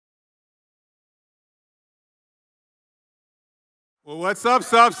Well, what's up,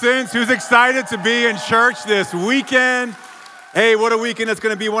 Substance? Who's excited to be in church this weekend? Hey, what a weekend it's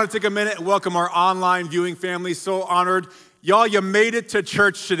going to be. I want to take a minute and welcome our online viewing family. So honored. Y'all, you made it to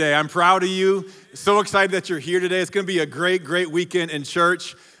church today. I'm proud of you. So excited that you're here today. It's going to be a great weekend in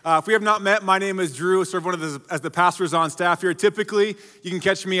church. If we have not met, my name is Drew. I serve as the pastors on staff here. Typically, you can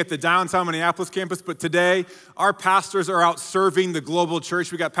catch me at the downtown Minneapolis campus, but today, our pastors are out serving the global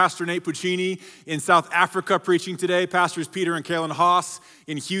church. We got Pastor Nate Puccini in South Africa preaching today, Pastors Peter and Carolyn Haas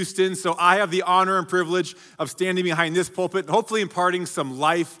in Houston. So I have the honor and privilege of standing behind this pulpit and hopefully imparting some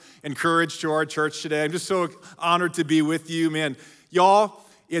life and courage to our church today. I'm just so honored to be with you, man. Y'all,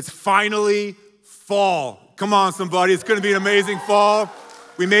 it's finally fall. Come on, somebody. It's going to be an amazing fall.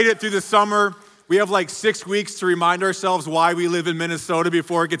 We made it through the summer. We have like 6 weeks to remind ourselves why we live in Minnesota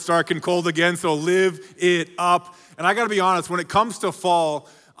before it gets dark and cold again, so live it up. And I gotta be honest, when it comes to fall,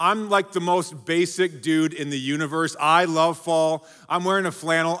 I'm like the most basic dude in the universe. I love fall. I'm wearing a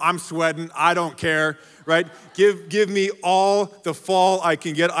flannel. I'm sweating. I don't care, right? Give me all the fall I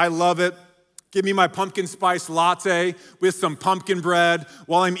can get. I love it. Give me my pumpkin spice latte with some pumpkin bread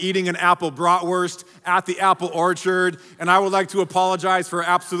while I'm eating an apple bratwurst at the apple orchard. And I would like to apologize for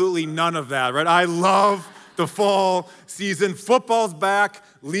absolutely none of that, right? I love the fall season. Football's back.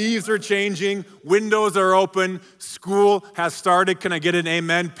 Leaves are changing. Windows are open. School has started. Can I get an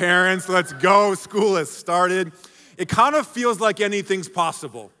amen, parents? Let's go. School has started. It kind of feels like anything's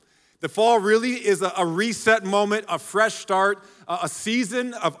possible. The fall really is a reset moment, a fresh start, a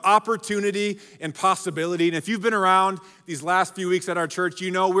season of opportunity and possibility. And if you've been around these last few weeks at our church, you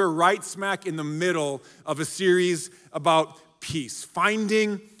know we're right smack in the middle of a series about peace,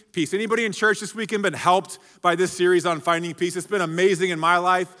 finding peace. Anybody in church this weekend been helped by this series on finding peace? It's been amazing in my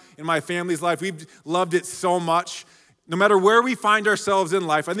life, in my family's life. We've loved it so much. No matter where we find ourselves in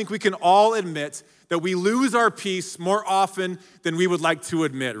life, I think we can all admit that we lose our peace more often than we would like to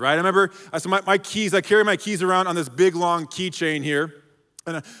admit, right? I remember, so my keys, I carry my keys around on this big, long keychain here.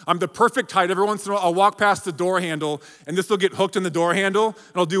 And I'm the perfect height. Every once in a while, I'll walk past the door handle, and this will get hooked in the door handle,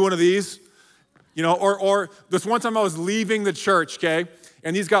 and I'll do one of these. You know, or this one time I was leaving the church, okay?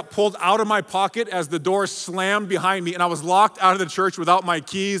 And these got pulled out of my pocket as the door slammed behind me, and I was locked out of the church without my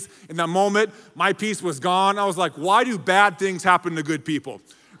keys. In that moment, my peace was gone. I was like, why do bad things happen to good people?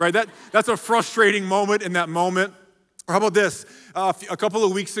 Right? That's a frustrating moment in that moment. Or how about this? A couple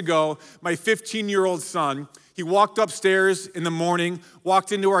of weeks ago, my 15-year-old son, he walked upstairs in the morning,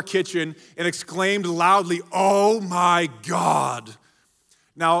 walked into our kitchen, and exclaimed loudly, "Oh my God."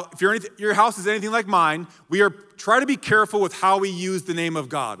 Now, if your house is anything like mine, try to be careful with how we use the name of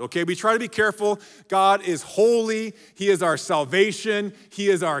God, okay? We try to be careful. God is holy. He is our salvation. He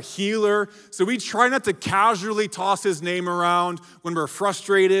is our healer. So we try not to casually toss his name around when we're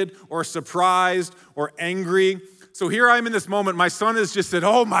frustrated or surprised or angry. So here I am in this moment. My son has just said,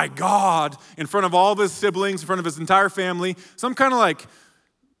 "Oh my God," in front of all of his siblings, in front of his entire family. So I'm kind of like,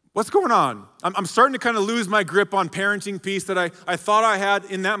 what's going on? I'm starting to kind of lose my grip on parenting peace that I thought I had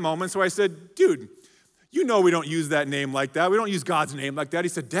in that moment. So I said, "Dude, you know we don't use that name like that. We don't use God's name like that." He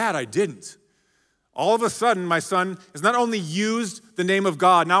said, "Dad, I didn't." All of a sudden, my son has not only used the name of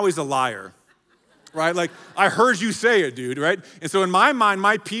God, now he's a liar, right? Like, I heard you say it, dude, right? And so in my mind,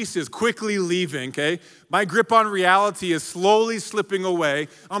 my peace is quickly leaving, okay? My grip on reality is slowly slipping away.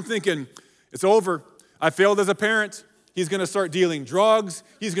 I'm thinking, it's over. I failed as a parent. He's going to start dealing drugs.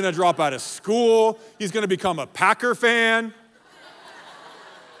 He's going to drop out of school. He's going to become a Packer fan.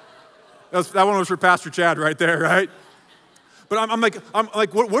 That one was for Pastor Chad right there, right? But I'm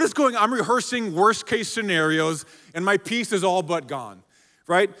like, what is going on? I'm rehearsing worst case scenarios, and my peace is all but gone,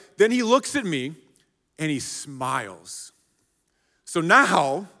 right? Then he looks at me, and he smiles. So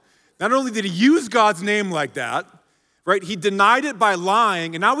now, not only did he use God's name like that, right? He denied it by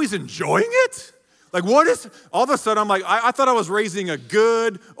lying, and now he's enjoying it? Like, what is, all of a sudden, I'm like, I thought I was raising a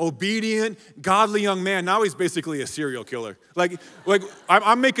good, obedient, godly young man. Now he's basically a serial killer. Like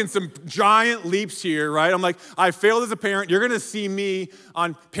I'm making some giant leaps here, right? I'm like, I failed as a parent. You're going to see me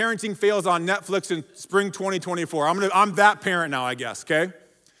on Parenting Fails on Netflix in spring 2024. I'm that parent now, I guess, okay?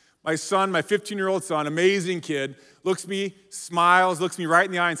 My son, my 15-year-old son, amazing kid, looks at me, smiles, looks me right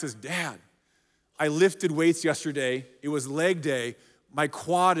in the eye and says, "Dad, I lifted weights yesterday. It was leg day. My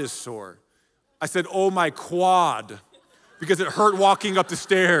quad is sore." I said, "Oh, my quad," because it hurt walking up the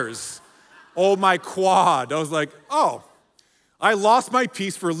stairs. Oh, my quad. I was like, oh, I lost my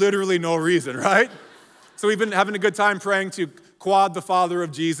peace for literally no reason, right? So we've been having a good time praying to Quad, the father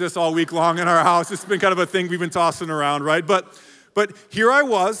of Jesus, all week long in our house. It's been kind of a thing we've been tossing around, right? But here I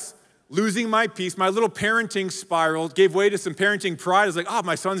was, losing my peace. My little parenting spiral gave way to some parenting pride. I was like, oh,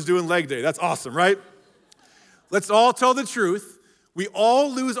 my son's doing leg day. That's awesome, right? Let's all tell the truth. We all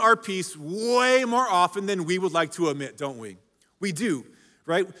lose our peace way more often than we would like to admit, don't we? We do,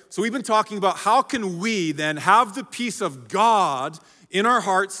 right? So we've been talking about how can we then have the peace of God in our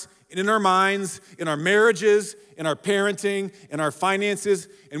hearts and in our minds, in our marriages, in our parenting, in our finances.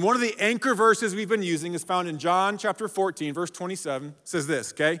 And one of the anchor verses we've been using is found in John chapter 14, verse 27. It says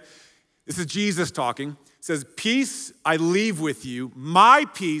this, okay? This is Jesus talking. It says, peace I leave with you, my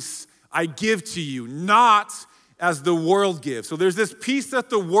peace I give to you, not as the world gives. So there's this peace that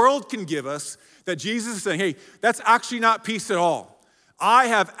the world can give us that Jesus is saying, hey, that's actually not peace at all. I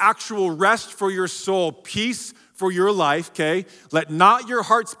have actual rest for your soul, peace for your life, okay? Let not your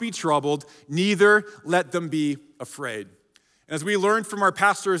hearts be troubled, neither let them be afraid. And as we learned from our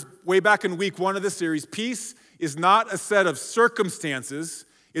pastors way back in week 1 of the series, peace is not a set of circumstances,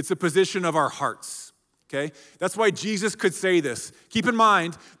 it's a position of our hearts. Okay? That's why Jesus could say this. Keep in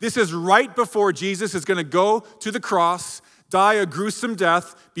mind, this is right before Jesus is going to go to the cross, die a gruesome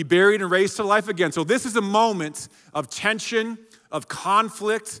death, be buried and raised to life again. So this is a moment of tension, of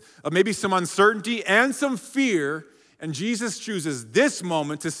conflict, of maybe some uncertainty and some fear. And Jesus chooses this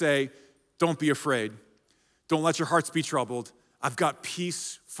moment to say, don't be afraid. Don't let your hearts be troubled. I've got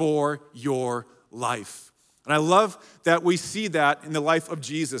peace for your life. And I love that we see that in the life of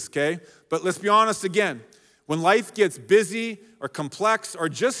Jesus, okay? But let's be honest again. When life gets busy or complex or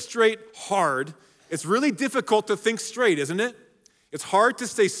just straight hard, it's really difficult to think straight, isn't it? It's hard to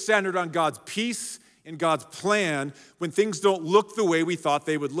stay centered on God's peace and God's plan when things don't look the way we thought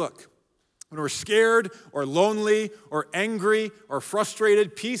they would look. When we're scared or lonely or angry or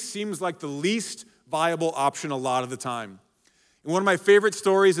frustrated, peace seems like the least viable option a lot of the time. In one of my favorite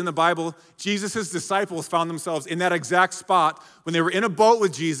stories in the Bible, Jesus' disciples found themselves in that exact spot when they were in a boat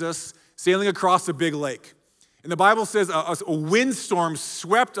with Jesus sailing across a big lake. And the Bible says a windstorm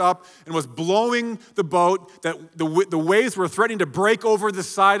swept up and was blowing the boat, that the waves were threatening to break over the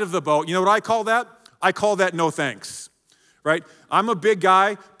side of the boat. You know what I call that? I call that no thanks, right? I'm a big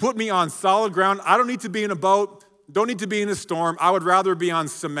guy. Put me on solid ground. I don't need to be in a boat. Don't need to be in a storm. I would rather be on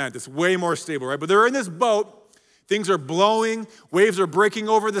cement. It's way more stable, right? But they're in this boat. Things are blowing, waves are breaking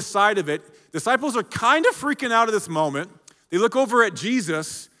over the side of it. Disciples are kind of freaking out at this moment. They look over at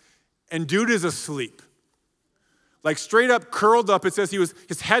Jesus, and dude is asleep. Like straight up curled up. It says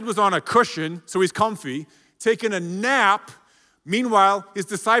his head was on a cushion, so he's comfy, taking a nap. Meanwhile, his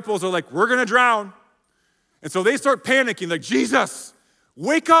disciples are like, we're gonna drown. And so they start panicking, like, Jesus,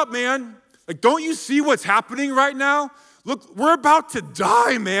 wake up, man. Like, don't you see what's happening right now? Look, we're about to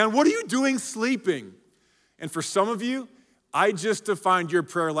die, man. What are you doing sleeping? And for some of you, I just defined your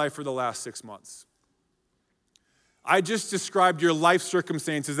prayer life for the last 6 months. I just described your life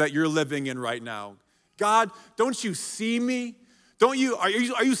circumstances that you're living in right now. God, don't you see me? Are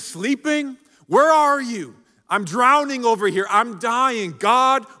you sleeping? Where are you? I'm drowning over here. I'm dying.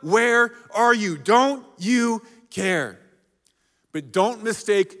 God, where are you? Don't you care? But don't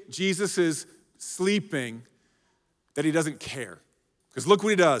mistake Jesus' sleeping that he doesn't care. Because look what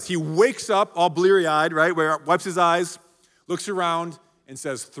he does. He wakes up all bleary-eyed, right? Wipes his eyes, looks around, and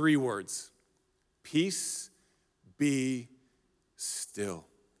says 3 words. Peace, be still.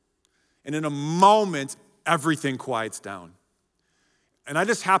 And in a moment, everything quiets down. And I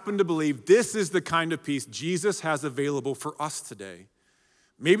just happen to believe this is the kind of peace Jesus has available for us today.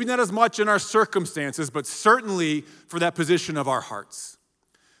 Maybe not as much in our circumstances, but certainly for that position of our hearts.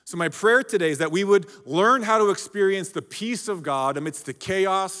 So my prayer today is that we would learn how to experience the peace of God amidst the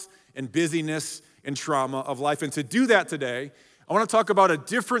chaos and busyness and trauma of life. And to do that today, I want to talk about a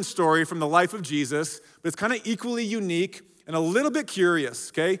different story from the life of Jesus, but it's kind of equally unique and a little bit curious,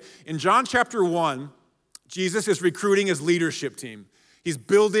 okay? In John chapter 1, Jesus is recruiting his leadership team. He's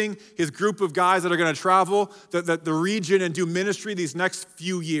building his group of guys that are going to travel the region and do ministry these next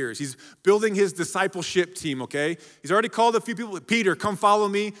few years. He's building his discipleship team, okay? He's already called a few people. Peter, come follow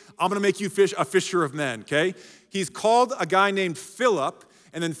me. I'm going to make you a fisher of men, okay? He's called a guy named Philip,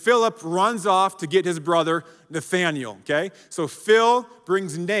 and then Philip runs off to get his brother Nathaniel, okay? So Phil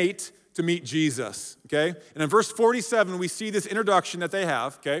brings Nate to meet Jesus, okay? And in verse 47, we see this introduction that they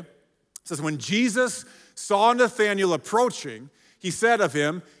have, okay? It says, when Jesus saw Nathanael approaching, he said of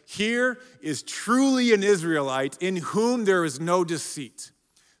him, here is truly an Israelite in whom there is no deceit.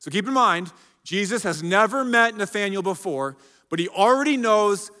 So keep in mind, Jesus has never met Nathanael before, but he already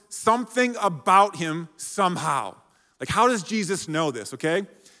knows something about him somehow. Like, how does Jesus know this, okay?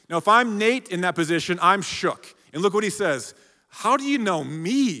 Now, if I'm Nate in that position, I'm shook. And look what he says. How do you know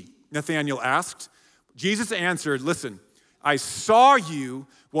me? Nathanael asked. Jesus answered, listen, I saw you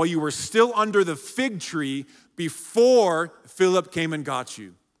while you were still under the fig tree before Philip came and got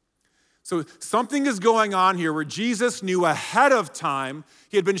you. So something is going on here where Jesus knew ahead of time,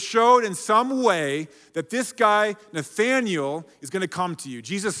 he had been showed in some way that this guy, Nathanael, is going to come to you.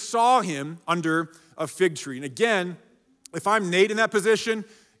 Jesus saw him under a fig tree. And again, if I'm Nate in that position,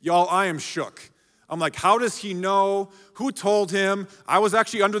 y'all, I am shook. I'm like, how does he know? Who told him? I was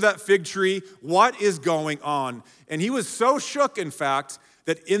actually under that fig tree. What is going on? And he was so shook, in fact,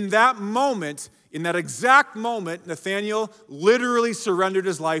 that in that moment, in that exact moment, Nathanael literally surrendered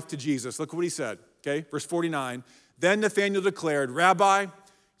his life to Jesus. Look what he said, okay? Verse 49. Then Nathanael declared, Rabbi,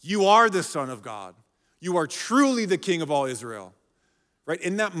 you are the Son of God. You are truly the King of all Israel. Right?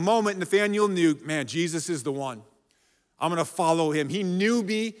 In that moment, Nathanael knew, man, Jesus is the one. I'm going to follow him. He knew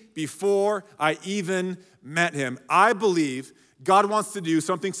me before I even met him. I believe God wants to do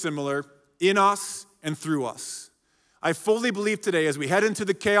something similar in us and through us. I fully believe today, as we head into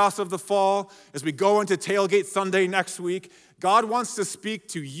the chaos of the fall, as we go into Tailgate Sunday next week, God wants to speak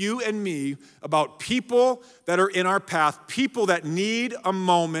to you and me about people that are in our path, people that need a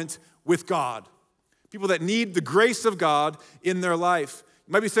moment with God, people that need the grace of God in their life.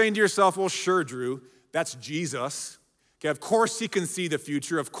 You might be saying to yourself, well, sure, Drew, that's Jesus. Okay, of course he can see the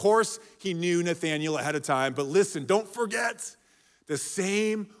future. Of course he knew Nathanael ahead of time. But listen, don't forget, the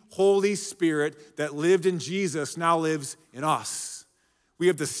same Holy Spirit that lived in Jesus now lives in us. We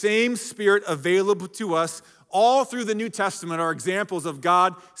have the same Spirit available to us. All through the New Testament are examples of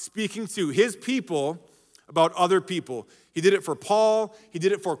God speaking to his people about other people. He did it for Paul. He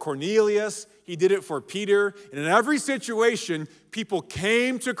did it for Cornelius. He did it for Peter. And in every situation, people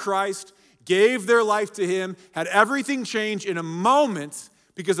came to Christ, gave their life to him, had everything change in a moment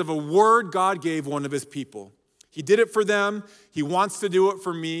because of a word God gave one of his people. He did it for them. He wants to do it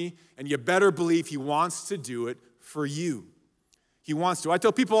for me. And you better believe he wants to do it for you. He wants to. I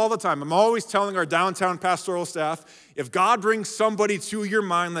tell people all the time, I'm always telling our downtown pastoral staff, if God brings somebody to your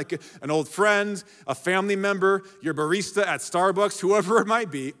mind, like an old friend, a family member, your barista at Starbucks, whoever it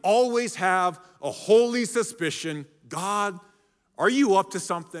might be, always have a holy suspicion, God, are you up to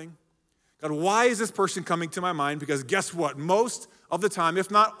something? God, why is this person coming to my mind? Because guess what? Most of the time,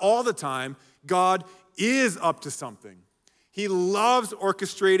 if not all the time, God is up to something. He loves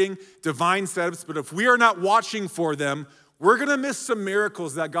orchestrating divine setups, but if we are not watching for them, we're going to miss some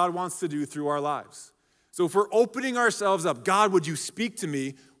miracles that God wants to do through our lives. So if we're opening ourselves up, God, would you speak to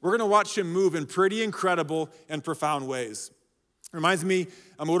me? We're going to watch him move in pretty incredible and profound ways. Reminds me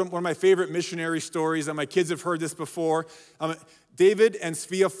of one of my favorite missionary stories, and my kids have heard this before. David and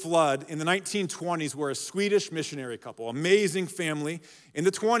Svea Flood in the 1920s were a Swedish missionary couple, amazing family. In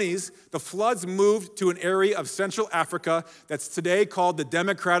the 20s, the Floods moved to an area of Central Africa that's today called the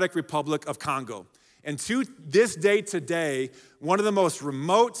Democratic Republic of Congo. And to this day today, one of the most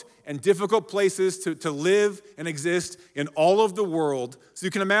remote and difficult places to live and exist in all of the world. So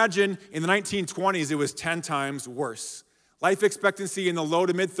you can imagine in the 1920s, it was 10 times worse. Life expectancy in the low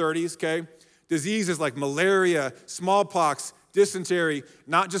to mid-30s, okay? Diseases like malaria, smallpox, dysentery,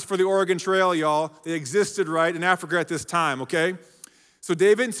 not just for the Oregon Trail, y'all. They existed right in Africa at this time, okay? So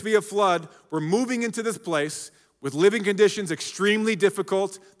David and Svea Flood were moving into this place with living conditions extremely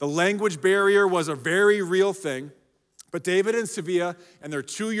difficult. The language barrier was a very real thing. But David and Svea and their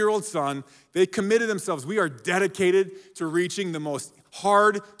 2-year-old son, they committed themselves. We are dedicated to reaching the most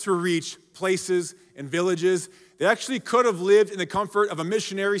hard-to-reach places and villages. They actually could have lived in the comfort of a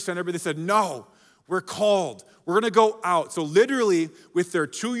missionary center, but they said, no, we're called. We're going to go out. So literally, with their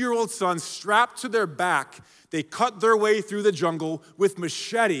 2-year-old son strapped to their back, they cut their way through the jungle with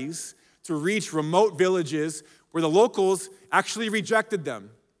machetes to reach remote villages where the locals actually rejected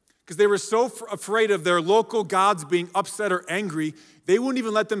them. Because they were so afraid of their local gods being upset or angry, they wouldn't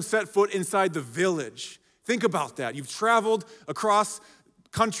even let them set foot inside the village. Think about that. You've traveled across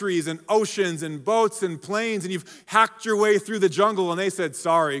countries and oceans and boats and planes, and you've hacked your way through the jungle, and they said,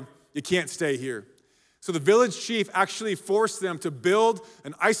 sorry, you can't stay here. So the village chief actually forced them to build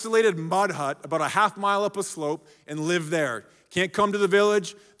an isolated mud hut about a half mile up a slope and live there. Can't come to the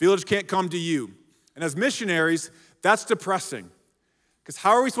village can't come to you. And as missionaries, that's depressing. Because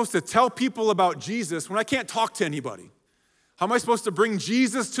how are we supposed to tell people about Jesus when I can't talk to anybody? How am I supposed to bring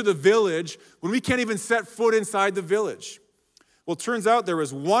Jesus to the village when we can't even set foot inside the village? Well, it turns out there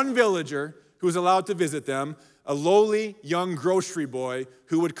was one villager who was allowed to visit them, a lowly young grocery boy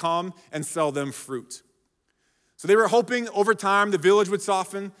who would come and sell them fruit. So they were hoping over time the village would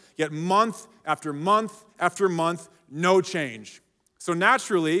soften, yet month after month after month, no change. So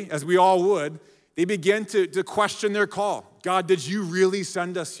naturally, as we all would, they began to question their call. God, did you really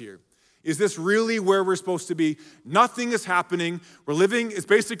send us here? Is this really where we're supposed to be? Nothing is happening. We're living, it's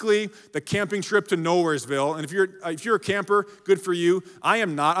basically the camping trip to Nowheresville. And if you're a camper, good for you. I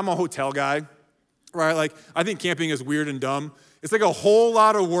am not. I'm a hotel guy, right? Like, I think camping is weird and dumb. It's like a whole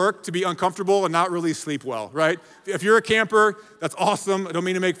lot of work to be uncomfortable and not really sleep well, right? If you're a camper, that's awesome. I don't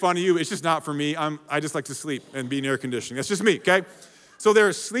mean to make fun of you. It's just not for me. I just like to sleep and be in air conditioning. That's just me, okay? So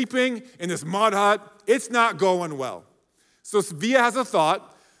they're sleeping in this mud hut. It's not going well. So Svea has a thought.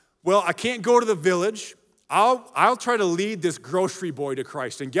 Well, I can't go to the village. I'll try to lead this grocery boy to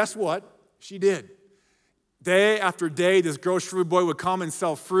Christ. And guess what? She did. Day after day, this grocery boy would come and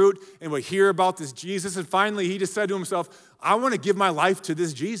sell fruit and would hear about this Jesus. And finally, he just said to himself, I want to give my life to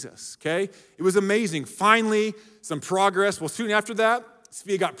this Jesus, okay? It was amazing. Finally, some progress. Well, soon after that,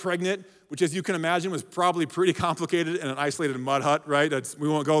 Svea got pregnant, which, as you can imagine, was probably pretty complicated in an isolated mud hut, right? We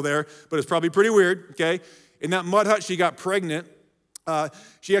won't go there, but it's probably pretty weird, okay? In that mud hut, she got pregnant.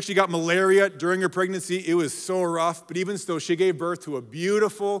 She actually got malaria during her pregnancy. It was so rough, but even so, she gave birth to a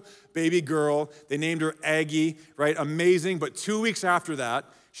beautiful baby girl. They named her Aggie, right? Amazing. But 2 weeks after that,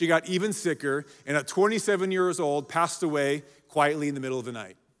 she got even sicker, and at 27 years old, passed away quietly in the middle of the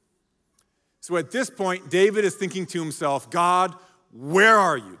night. So at this point, David is thinking to himself, God, where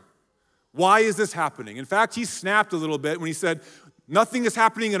are you? Why is this happening? In fact, he snapped a little bit when he said, nothing is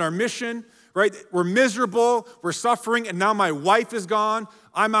happening in our mission. Right? We're miserable, we're suffering, and now my wife is gone.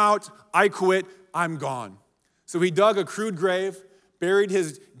 I'm out, I quit, I'm gone. So he dug a crude grave, buried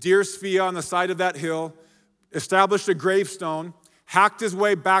his dear Svea on the side of that hill, established a gravestone, hacked his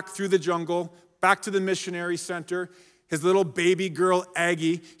way back through the jungle, back to the missionary center. His little baby girl,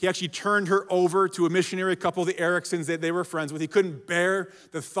 Aggie, he actually turned her over to a missionary couple, the Ericksons, that they were friends with. He couldn't bear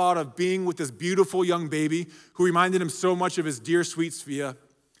the thought of being with this beautiful young baby who reminded him so much of his dear, sweet Svea.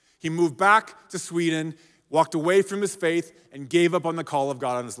 He moved back to Sweden, walked away from his faith, and gave up on the call of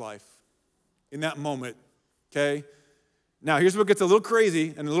God on his life. In that moment, okay? Now, here's what gets a little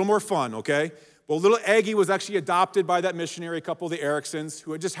crazy and a little more fun, okay? Well, little Aggie was actually adopted by that missionary couple, the Ericksons,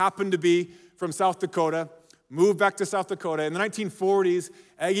 who had just happened to be from South Dakota, moved back to South Dakota. In the 1940s,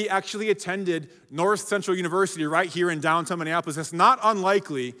 Aggie actually attended North Central University right here in downtown Minneapolis. It's not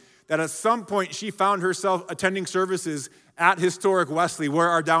unlikely that at some point she found herself attending services at historic Wesley, where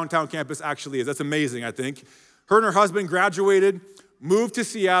our downtown campus actually is. That's amazing, I think. Her and her husband graduated, moved to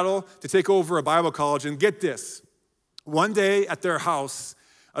Seattle to take over a Bible college, and get this. One day at their house,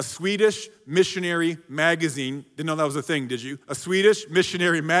 a Swedish missionary magazine, didn't know that was a thing, did you? A Swedish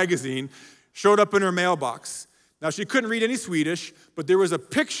missionary magazine showed up in her mailbox. Now, she couldn't read any Swedish, but there was a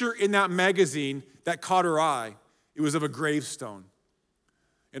picture in that magazine that caught her eye. It was of a gravestone.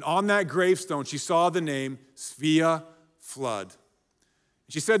 And on that gravestone, she saw the name Svea Flood.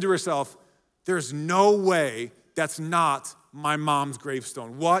 She said to herself, there's no way that's not my mom's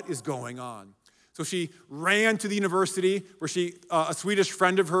gravestone. What is going on? So she ran to the university where a Swedish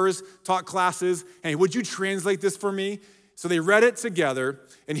friend of hers taught classes. Hey, would you translate this for me? So they read it together,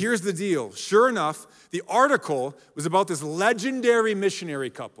 and here's the deal. Sure enough, the article was about this legendary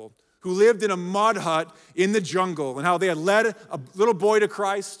missionary couple who lived in a mud hut in the jungle and how they had led a little boy to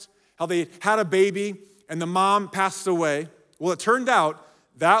Christ, how they had a baby, and the mom passed away. Well, it turned out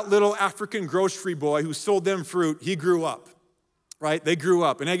that little African grocery boy who sold them fruit, he grew up, right? They grew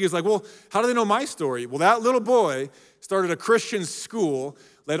up. And Aggie was like, well, how do they know my story? Well, that little boy started a Christian school,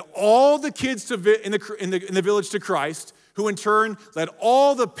 led all the kids in the village to Christ, who in turn led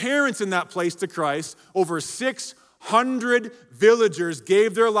all the parents in that place to Christ. Over 600 villagers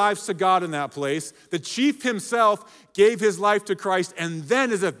gave their lives to God in that place. The chief himself gave his life to Christ, and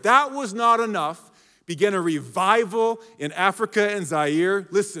then, as if that was not enough, began a revival in Africa and Zaire.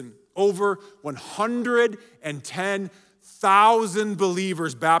 Listen, over 110,000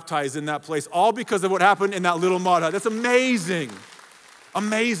 believers baptized in that place, all because of what happened in that little mud hut. That's amazing.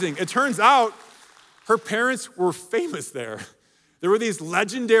 Amazing. It turns out her parents were famous there. There were these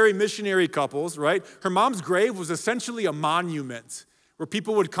legendary missionary couples, right? Her mom's grave was essentially a monument where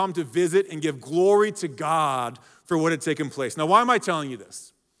people would come to visit and give glory to God for what had taken place. Now, why am I telling you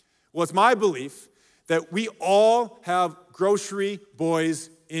this? Well, it's my belief that we all have grocery boys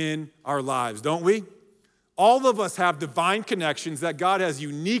in our lives, don't we? All of us have divine connections that God has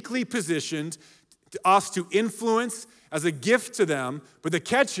uniquely positioned us to influence as a gift to them, but the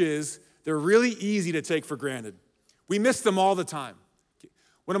catch is they're really easy to take for granted. We miss them all the time.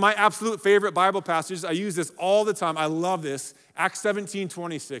 One of my absolute favorite Bible passages, I use this all the time, I love this, Acts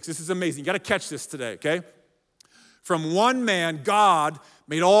 17:26. This is amazing. You got to catch this today, okay? From one man, God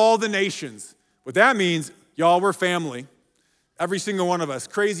made all the nations. What that means, y'all, we're family. Every single one of us.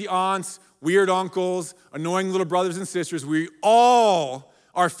 Crazy aunts, weird uncles, annoying little brothers and sisters. We all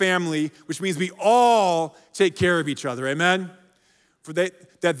our family, which means we all take care of each other, amen?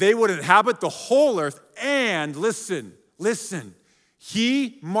 That they would inhabit the whole earth, and listen,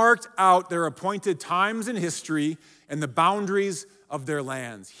 he marked out their appointed times in history and the boundaries of their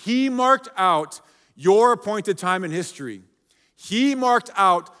lands. He marked out your appointed time in history. He marked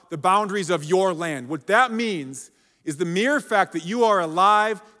out the boundaries of your land. What that means is the mere fact that you are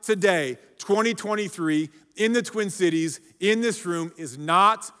alive today, 2023, in the Twin Cities, in this room, is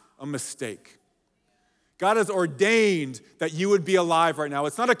not a mistake. God has ordained that you would be alive right now.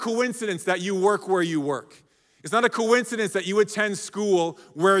 It's not a coincidence that you work where you work. It's not a coincidence that you attend school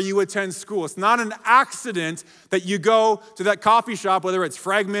where you attend school. It's not an accident that you go to that coffee shop, whether it's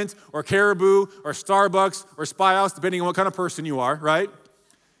Fragment or Caribou or Starbucks or Spy House, depending on what kind of person you are, right?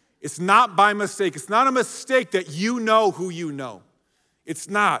 It's not by mistake. It's not a mistake that you know who you know. It's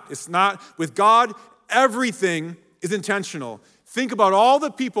not. With God, everything is intentional. Think about all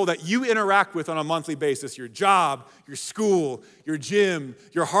the people that you interact with on a monthly basis, your job, your school, your gym,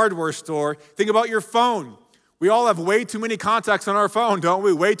 your hardware store. Think about your phone. We all have way too many contacts on our phone, don't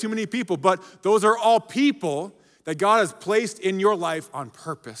we? Way too many people, but those are all people that God has placed in your life on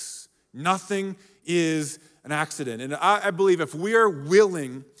purpose. Nothing is an accident. And I believe if we are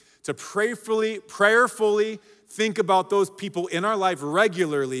willing to prayerfully think about those people in our life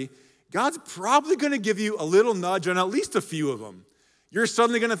regularly, God's probably going to give you a little nudge on at least a few of them. You're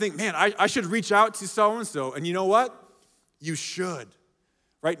suddenly going to think, man, I should reach out to so-and-so. And you know what? You should,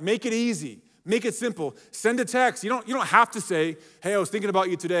 right? Make it easy. Make it simple. Send a text. You don't have to say, hey, I was thinking about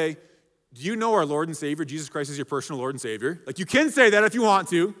you today. Do you know our Lord and Savior, Jesus Christ is your personal Lord and Savior? Like, you can say that if you want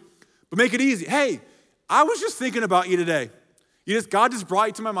to, but make it easy. Hey, I was just thinking about you today. God just brought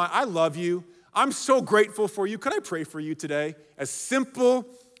you to my mind. I love you. I'm so grateful for you. Could I pray for you today? As simple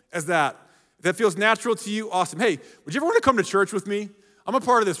as that. If that feels natural to you, awesome. Hey, would you ever want to come to church with me? I'm a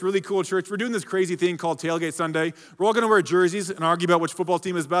part of this really cool church. We're doing this crazy thing called Tailgate Sunday. We're all going to wear jerseys and argue about which football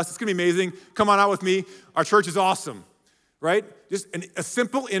team is best. It's going to be amazing. Come on out with me. Our church is awesome, right? Just a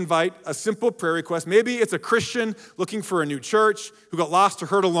simple invite, a simple prayer request. Maybe it's a Christian looking for a new church who got lost or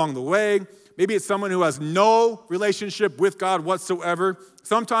hurt along the way. Maybe it's someone who has no relationship with God whatsoever.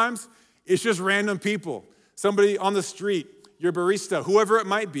 Sometimes it's just random people, somebody on the street, your barista, whoever it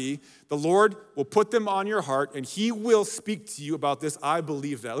might be. The Lord will put them on your heart, and he will speak to you about this. I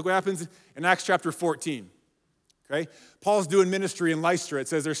believe that. Look what happens in Acts chapter 14. Okay? Paul's doing ministry in Lystra. It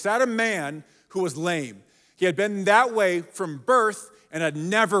says, there sat a man who was lame. He had been that way from birth and had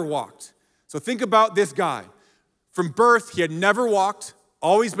never walked. So think about this guy. From birth, he had never walked,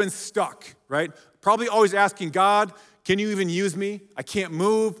 always been stuck, right? Probably always asking God, can you even use me? I can't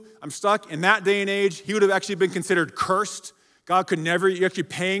move. I'm stuck. In that day and age, he would have actually been considered cursed. God could never, you're actually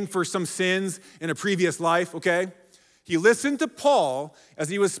paying for some sins in a previous life, okay? He listened to Paul as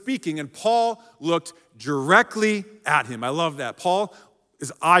he was speaking, and Paul looked directly at him. I love that. Paul,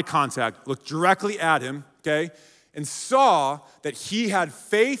 his eye contact, looked directly at him, okay, and saw that he had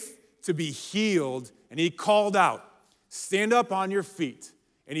faith to be healed, and he called out, stand up on your feet,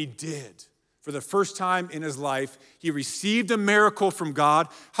 and he did. For the first time in his life, he received a miracle from God.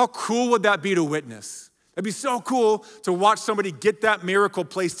 How cool would that be to witness? It'd be so cool to watch somebody get that miracle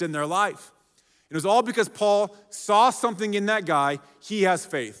placed in their life. It was all because Paul saw something in that guy. He has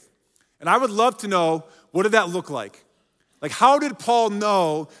faith. And I would love to know, what did that look like? Like, how did Paul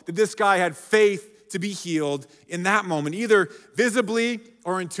know that this guy had faith to be healed in that moment? Either visibly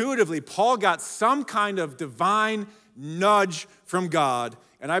or intuitively, Paul got some kind of divine nudge from God.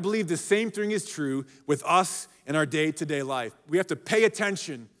 And I believe the same thing is true with us in our day-to-day life. We have to pay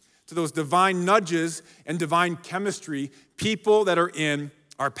attention to those divine nudges and divine chemistry, people that are in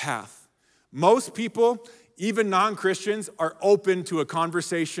our path. Most people, even non-Christians, are open to a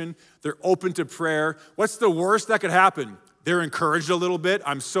conversation. They're open to prayer. What's the worst that could happen? They're encouraged a little bit.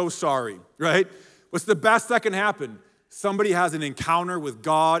 I'm so sorry, right? What's the best that can happen? Somebody has an encounter with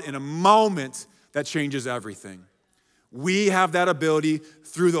God in a moment that changes everything. We have that ability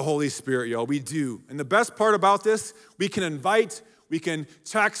through the Holy Spirit, y'all. We do. And the best part about this, we can invite, we can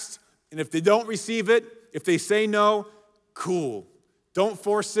text, and if they don't receive it, if they say no, cool. Don't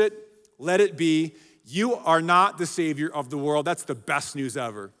force it. Let it be. You are not the Savior of the world. That's the best news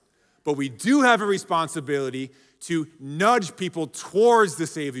ever. But we do have a responsibility to nudge people towards the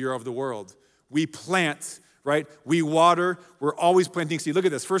Savior of the world. We plant, right? We water. We're always planting seed. Look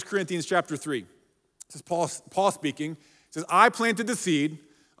at this, 1 Corinthians chapter 3. This is Paul speaking. It says, I planted the seed,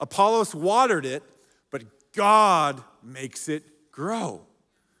 Apollos watered it, but God makes it grow.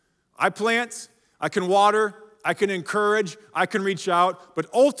 I plant, I can water, I can encourage, I can reach out, but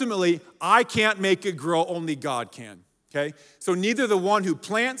ultimately, I can't make it grow, only God can. okay? So neither the one who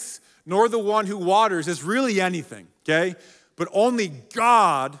plants nor the one who waters is really anything, okay? But only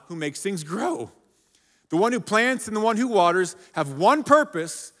God who makes things grow. The one who plants and the one who waters have one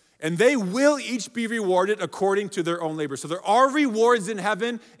purpose, and they will each be rewarded according to their own labor. So there are rewards in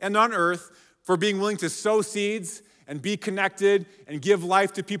heaven and on earth for being willing to sow seeds and be connected and give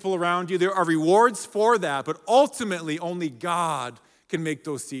life to people around you. There are rewards for that, but ultimately only God can make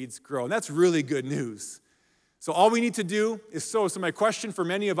those seeds grow. And that's really good news. So all we need to do is sow. So my question for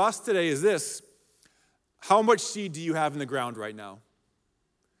many of us today is this: how much seed do you have in the ground right now?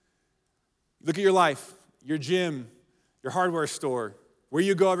 Look at your life, your gym, your hardware store, where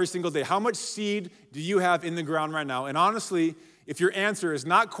you go every single day. How much seed do you have in the ground right now? And honestly, if your answer is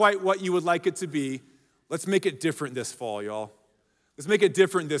not quite what you would like it to be, let's make it different this fall, y'all. Let's make it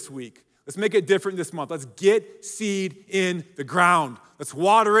different this week. Let's make it different this month. Let's get seed in the ground. Let's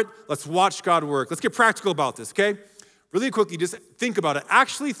water it. Let's watch God work. Let's get practical about this, okay? Really quickly, just think about it.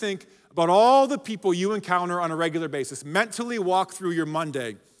 Actually think about all the people you encounter on a regular basis. Mentally walk through your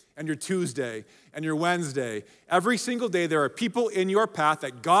Monday and your Tuesday and your Wednesday. Every single day, there are people in your path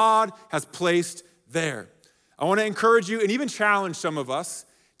that God has placed there. I want to encourage you and even challenge some of us.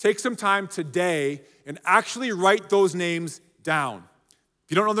 Take some time today and actually write those names down.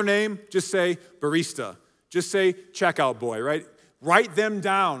 If you don't know their name, just say barista. Just say checkout boy, right? Write them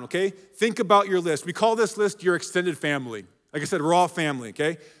down, okay? Think about your list. We call this list your extended family. Like I said, we're all family,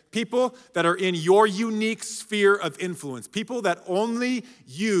 okay? People that are in your unique sphere of influence. People that only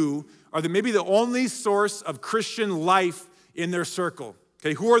you are maybe the only source of Christian life in their circle,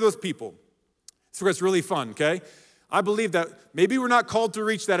 okay? Who are those people? So it's really fun, okay? I believe that maybe we're not called to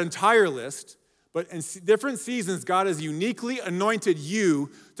reach that entire list, but in different seasons, God has uniquely anointed you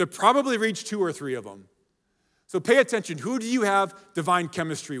to probably reach 2 or 3 of them. So pay attention. Who do you have divine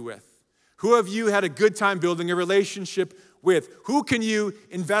chemistry with? Who have you had a good time building a relationship with? Who can you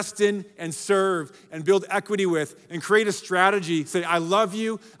invest in and serve and build equity with and create a strategy? Say, I love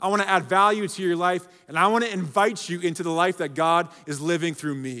you, I want to add value to your life, and I want to invite you into the life that God is living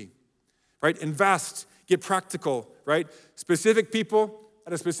through me. Right? Invest, get practical, right? Specific people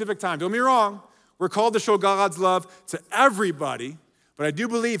at a specific time. Don't get me wrong, we're called to show God's love to everybody, but I do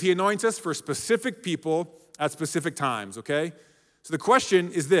believe He anoints us for specific people at specific times, okay? So the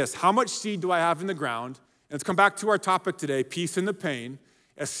question is this: how much seed do I have in the ground? And let's come back to our topic today, peace in the pain,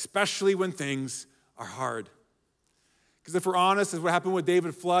 especially when things are hard. Because if we're honest, is what happened with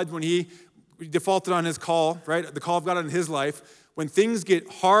David Flood when he defaulted on his call, right? The call of God on his life. When things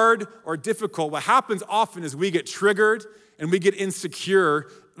get hard or difficult, what happens often is we get triggered and we get insecure,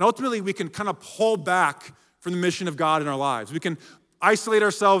 and ultimately we can kind of pull back from the mission of God in our lives. We can isolate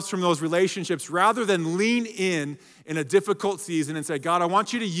ourselves from those relationships rather than lean in a difficult season and say, God, I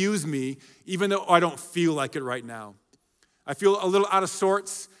want you to use me even though I don't feel like it right now. I feel a little out of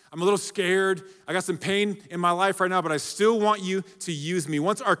sorts. I'm a little scared. I got some pain in my life right now, but I still want you to use me.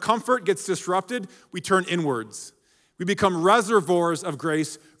 Once our comfort gets disrupted, we turn inwards. We become reservoirs of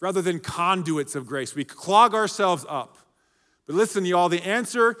grace rather than conduits of grace. We clog ourselves up. But listen, y'all, the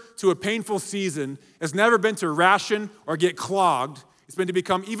answer to a painful season has never been to ration or get clogged. It's been to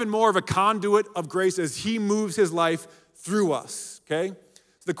become even more of a conduit of grace as He moves His life through us, okay?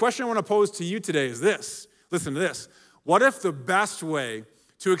 So the question I want to pose to you today is this. Listen to this. What if the best way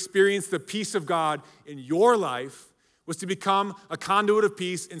to experience the peace of God in your life was to become a conduit of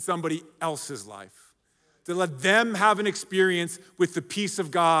peace in somebody else's life? To let them have an experience with the peace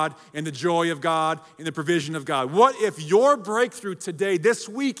of God and the joy of God and the provision of God. What if your breakthrough today, this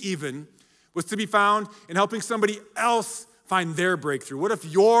week even, was to be found in helping somebody else find their breakthrough? What if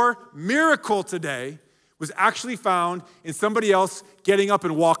your miracle today was actually found in somebody else getting up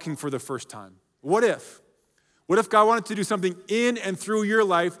and walking for the first time? What if? What if God wanted to do something in and through your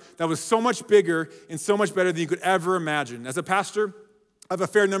life that was so much bigger and so much better than you could ever imagine? As a pastor, I have a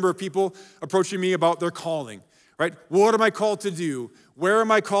fair number of people approaching me about their calling, right? What am I called to do? Where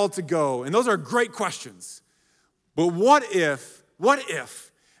am I called to go? And those are great questions. But what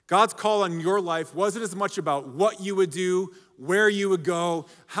if God's call on your life wasn't as much about what you would do, where you would go,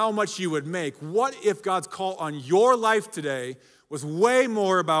 how much you would make? What if God's call on your life today was way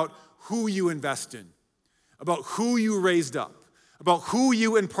more about who you invest in, about who you raised up, about who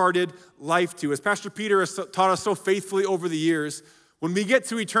you imparted life to? As Pastor Peter has taught us so faithfully over the years, when we get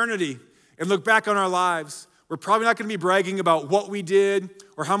to eternity and look back on our lives, we're probably not going to be bragging about what we did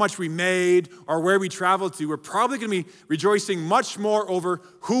or how much we made or where we traveled to. We're probably going to be rejoicing much more over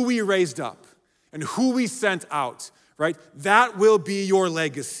who we raised up and who we sent out, right? That will be your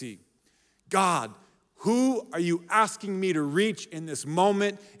legacy. God, Who are you asking me to reach in this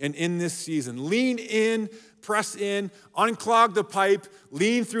moment and in this season? Lean in, press in, unclog the pipe,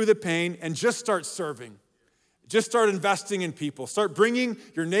 lean through the pain, and just start serving. Just start investing in people. Start bringing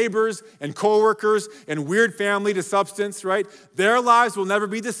your neighbors and coworkers and weird family to substance, right? Their lives will never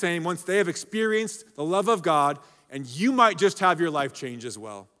be the same once they have experienced the love of God, and you might just have your life change as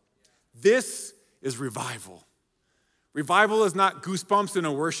well. This is revival. Revival is not goosebumps in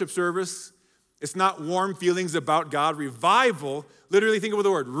a worship service. It's not warm feelings about God. Revival, literally think of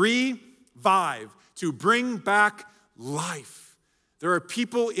the word, revive, to bring back life. There are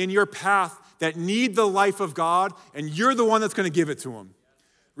people in your path that need the life of God, and you're the one that's going to give it to them.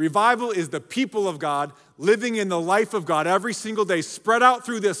 Revival is the people of God living in the life of God every single day, spread out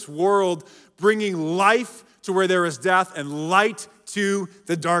through this world, bringing life to where there is death and light to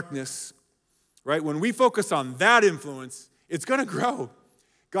the darkness. Right? When we focus on that influence, it's going to grow.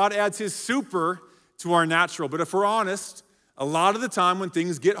 God adds his super to our natural. But if we're honest, a lot of the time when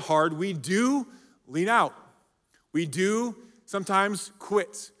things get hard, we do lean out. We do sometimes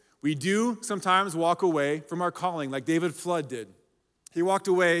quit. We do sometimes walk away from our calling, like David Flood did. He walked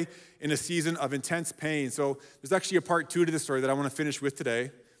away in a season of intense pain. So there's actually a part 2 to the story that I want to finish with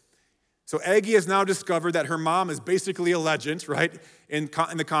today. So Aggie has now discovered that her mom is basically a legend, right, in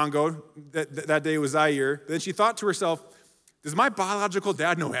the Congo. That day was Zaire. Then she thought to herself, does my biological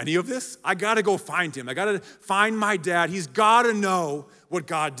dad know any of this? I got to go find him. I got to find my dad. He's got to know what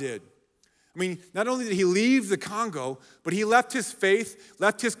God did. I mean, not only did he leave the Congo, but he left his faith,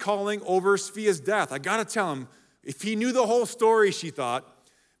 left his calling over Sophia's death. I got to tell him, if he knew the whole story, she thought,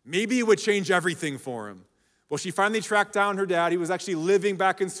 maybe it would change everything for him. Well, she finally tracked down her dad. He was actually living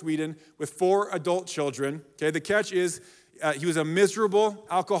back in Sweden with 4 adult children. Okay, the catch is he was a miserable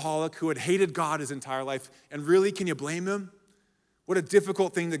alcoholic who had hated God his entire life. And really, can you blame him? What a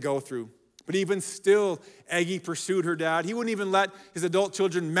difficult thing to go through. But even still, Aggie pursued her dad. He wouldn't even let his adult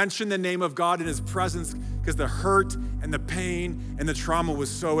children mention the name of God in his presence because the hurt and the pain and the trauma was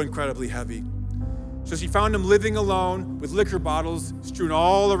so incredibly heavy. So she found him living alone with liquor bottles strewn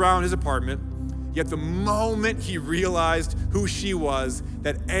all around his apartment. Yet the moment he realized who she was,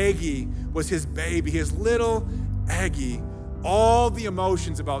 that Aggie was his baby, his little Aggie, all the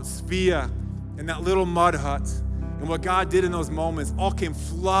emotions about Sophia and that little mud hut and what God did in those moments all came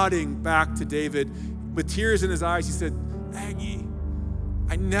flooding back to David. With tears in his eyes, he said, Aggie,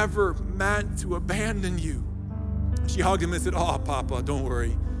 I never meant to abandon you. She hugged him and said, oh, Papa, don't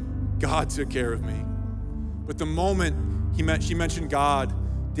worry. God took care of me. But the moment she mentioned God,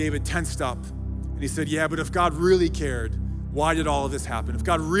 David tensed up. And he said, yeah, but if God really cared, why did all of this happen? If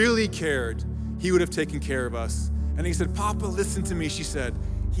God really cared, he would have taken care of us. And he said, Papa, listen to me, she said.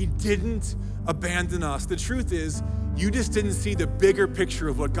 He didn't abandon us. The truth is, you just didn't see the bigger picture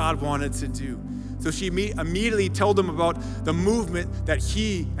of what God wanted to do. So she immediately told him about the movement that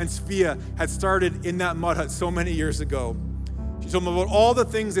he and Sophia had started in that mud hut so many years ago. She told him about all the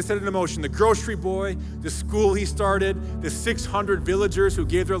things they set in motion, the grocery boy, the school he started, the 600 villagers who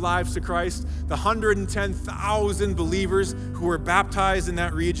gave their lives to Christ, the 110,000 believers who were baptized in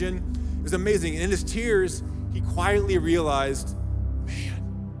that region. It was amazing. And in his tears, he quietly realized,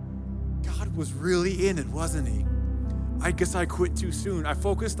 man, God was really in it, wasn't he? I guess I quit too soon. I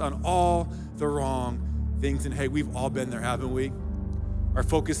focused on all the wrong things. And hey, we've all been there, haven't we? Our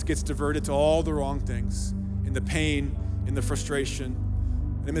focus gets diverted to all the wrong things, in the pain, in the frustration.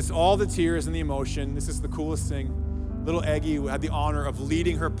 And amidst all the tears and the emotion, this is the coolest thing. Little Aggie had the honor of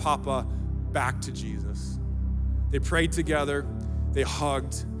leading her papa back to Jesus. They prayed together, they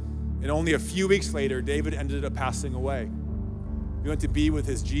hugged, and only a few weeks later, David ended up passing away. He went to be with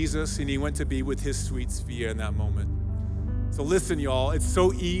his Jesus, and he went to be with his sweet Sophia in that moment. So listen, y'all, it's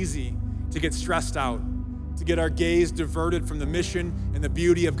so easy to get stressed out, to get our gaze diverted from the mission and the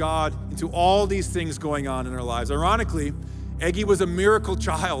beauty of God into all these things going on in our lives. Ironically, Aggie was a miracle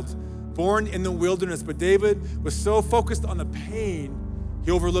child, born in the wilderness, but David was so focused on the pain,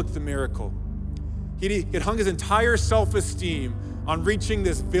 he overlooked the miracle. He had hung his entire self-esteem on reaching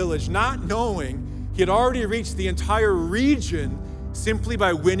this village, not knowing he had already reached the entire region simply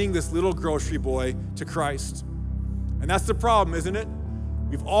by winning this little grocery boy to Christ. And that's the problem, isn't it?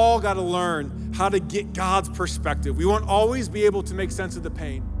 We've all got to learn how to get God's perspective. We won't always be able to make sense of the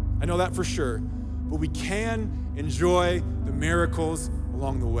pain. I know that for sure. But we can enjoy the miracles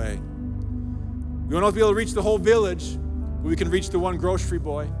along the way. We won't always be able to reach the whole village, but we can reach the one grocery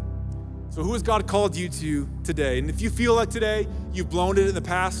boy. So who has God called you to today? And if you feel like today you've blown it in the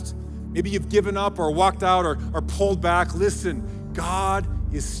past, maybe you've given up or walked out or pulled back, listen, God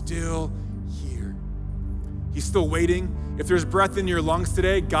is still here. He's still waiting. If there's breath in your lungs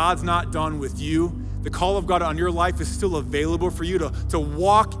today, God's not done with you. The call of God on your life is still available for you to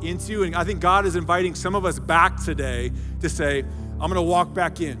walk into. And I think God is inviting some of us back today to say, I'm gonna walk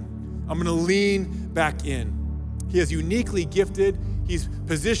back in. I'm gonna lean back in. He has uniquely gifted. He's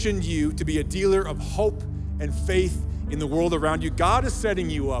positioned you to be a dealer of hope and faith in the world around you. God is setting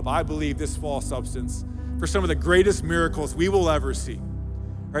you up, I believe, this fall, Substance, for some of the greatest miracles we will ever see,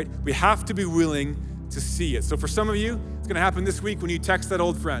 right? We have to be willing to see it. So for some of you, it's gonna happen this week when you text that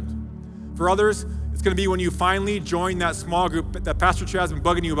old friend. For others, it's gonna be when you finally join that small group that Pastor Chad has been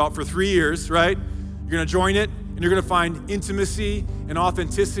bugging you about for 3 years, right? You're gonna join it, and you're gonna find intimacy and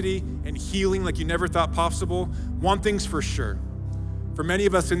authenticity and healing like you never thought possible. One thing's for sure. For many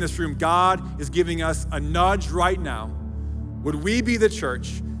of us in this room, God is giving us a nudge right now. Would we be the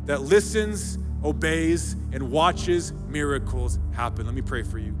church that listens, obeys, and watches miracles happen? Let me pray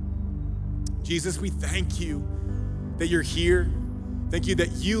for you. Jesus, we thank you that you're here. Thank you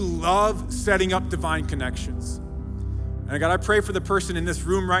that you love setting up divine connections. And God, I pray for the person in this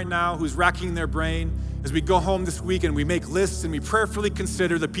room right now who's racking their brain as we go home this week and we make lists and we prayerfully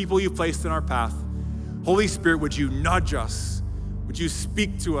consider the people you placed in our path. Holy Spirit, would you nudge us? Would you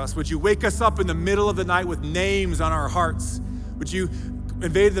speak to us? Would you wake us up in the middle of the night with names on our hearts? Would you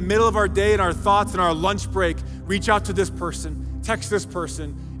invade the middle of our day and our thoughts and our lunch break, reach out to this person, text this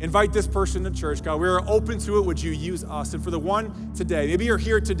person, invite this person to church? God, we're open to it. Would you use us? And for the one today, maybe you're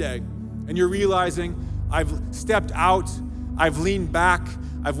here today and you're realizing I've stepped out, I've leaned back,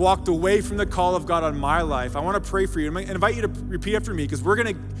 I've walked away from the call of God on my life. I want to pray for you and invite you to repeat after me, because we're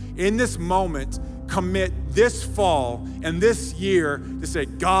going to, in this moment, commit this fall and this year to say,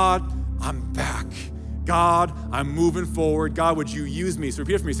 God, I'm back. God, I'm moving forward. God, would you use me? So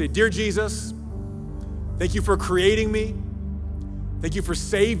repeat after me. Say, Dear Jesus, thank you for creating me. Thank you for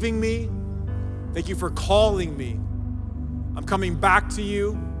saving me. Thank you for calling me. I'm coming back to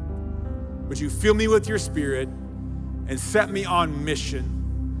you. Would you fill me with your Spirit and set me on mission?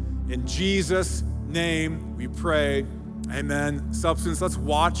 In Jesus' name we pray, amen. Substance, let's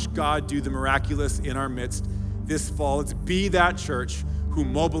watch God do the miraculous in our midst this fall. Let's be that church who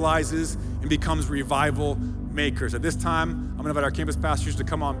mobilizes and becomes revival makers. At this time, I'm gonna invite our campus pastors to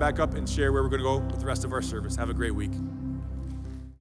come on back up and share where we're gonna go with the rest of our service. Have a great week.